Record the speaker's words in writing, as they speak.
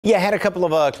Yeah, had a couple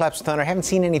of claps of thunder. Haven't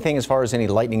seen anything as far as any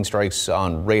lightning strikes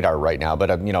on radar right now,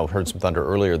 but I've heard some thunder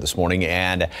earlier this morning.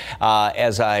 And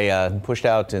as I pushed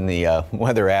out in the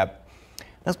weather app,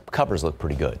 those covers look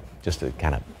pretty good. Just to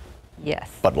kind of.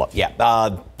 Yes. But look,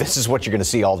 this is what you're going to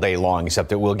see all day long,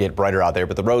 except it will get brighter out there.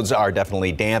 But the roads are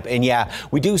definitely damp. And yeah,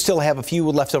 we do still have a few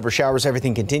leftover showers.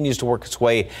 Everything continues to work its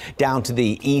way down to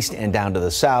the east and down to the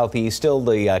southeast. Still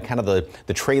the kind of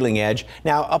the trailing edge.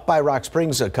 Now up by Rock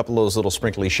Springs, a couple of those little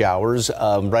sprinkly showers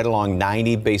right along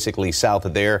 90, basically south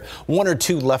of there. One or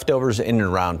two leftovers in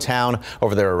and around town.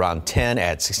 Over there around 10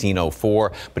 at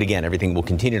 1604. But again, everything will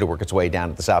continue to work its way down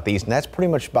to the southeast. And that's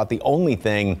pretty much about the only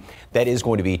thing that is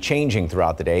going to be changing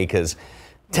throughout the day, because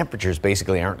temperatures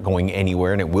basically aren't going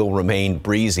anywhere and it will remain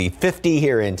breezy. 50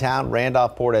 here in town,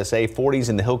 Randolph, Port SA, 40s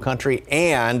in the hill country,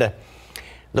 and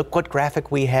look what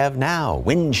graphic we have now.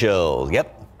 Wind chill.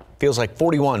 Yep, feels like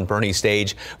 41 Bernie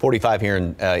Stage, 45 here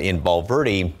in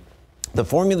Valverde. The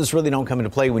formulas really don't come into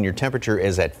play when your temperature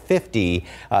is at 50.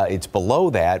 It's below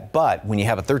that, but when you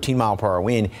have a 13-mile-per-hour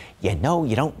wind, you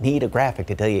don't need a graphic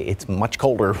to tell you it's much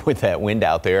colder with that wind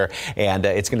out there, and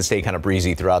it's going to stay kind of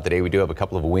breezy throughout the day. We do have a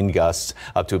couple of wind gusts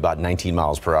up to about 19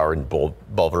 miles per hour in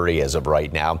Valverde as of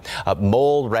right now.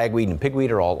 Mold, ragweed, and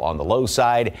pigweed are all on the low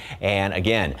side, and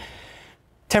again,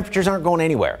 temperatures aren't going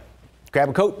anywhere. Grab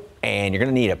a coat, and you're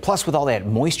going to need it. Plus, with all that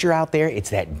moisture out there, it's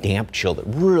that damp chill that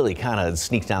really kind of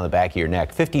sneaks down the back of your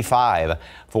neck. 55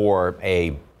 for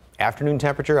a afternoon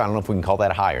temperature. I don't know if we can call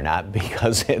that high or not,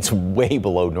 because it's way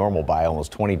below normal by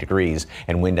almost 20 degrees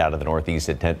and wind out of the northeast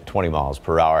at 20 miles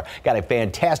per hour. Got a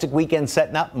fantastic weekend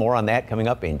setting up. More on that coming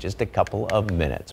up in just a couple of minutes.